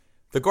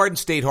The Garden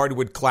State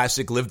Hardwood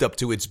Classic lived up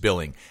to its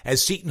billing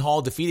as Seton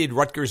Hall defeated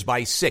Rutgers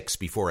by 6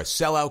 before a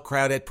sellout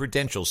crowd at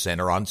Prudential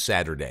Center on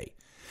Saturday.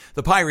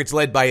 The Pirates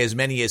led by as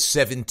many as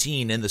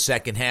 17 in the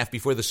second half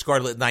before the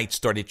Scarlet Knights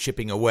started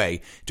chipping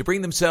away to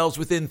bring themselves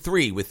within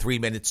 3 with 3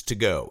 minutes to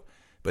go.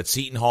 But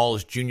Seton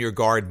Hall's junior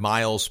guard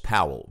Miles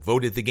Powell,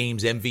 voted the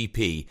game's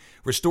MVP,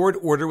 restored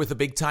order with a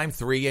big-time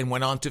 3 and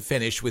went on to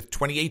finish with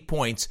 28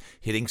 points,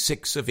 hitting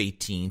 6 of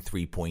 18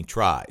 3-point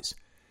tries.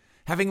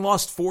 Having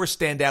lost 4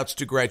 standouts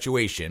to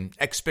graduation,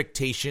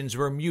 expectations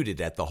were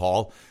muted at the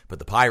Hall, but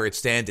the Pirates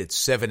stand at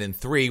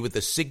 7-3 with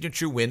a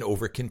signature win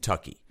over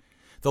Kentucky.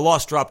 The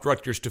loss dropped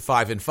Rutgers to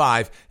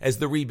 5-5 as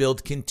the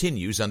rebuild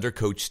continues under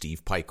coach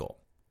Steve Peichel.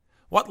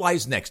 What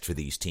lies next for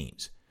these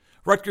teams?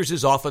 Rutgers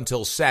is off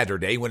until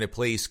Saturday when it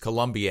plays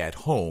Columbia at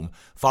home,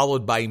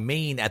 followed by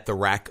Maine at the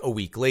Rack a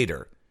week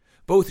later.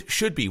 Both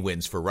should be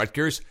wins for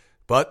Rutgers,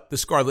 but the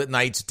Scarlet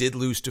Knights did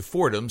lose to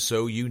Fordham,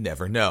 so you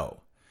never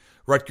know.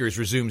 Rutgers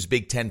resumes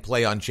Big Ten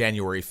play on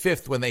January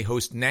 5th when they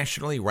host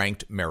nationally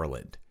ranked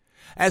Maryland.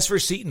 As for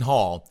Seton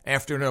Hall,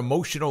 after an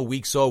emotional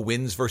week saw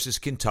wins versus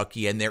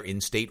Kentucky and their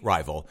in-state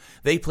rival,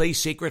 they play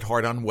Sacred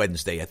Heart on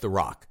Wednesday at the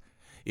Rock.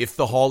 If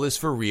the Hall is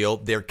for real,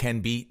 there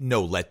can be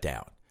no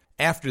letdown.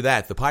 After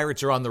that, the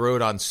Pirates are on the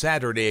road on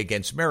Saturday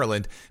against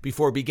Maryland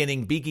before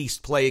beginning Big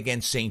East play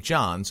against St.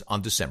 John's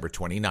on December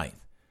 29th.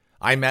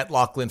 I'm Matt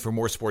Loughlin for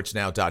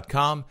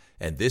moresportsnow.com,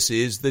 and this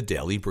is the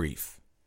Daily Brief.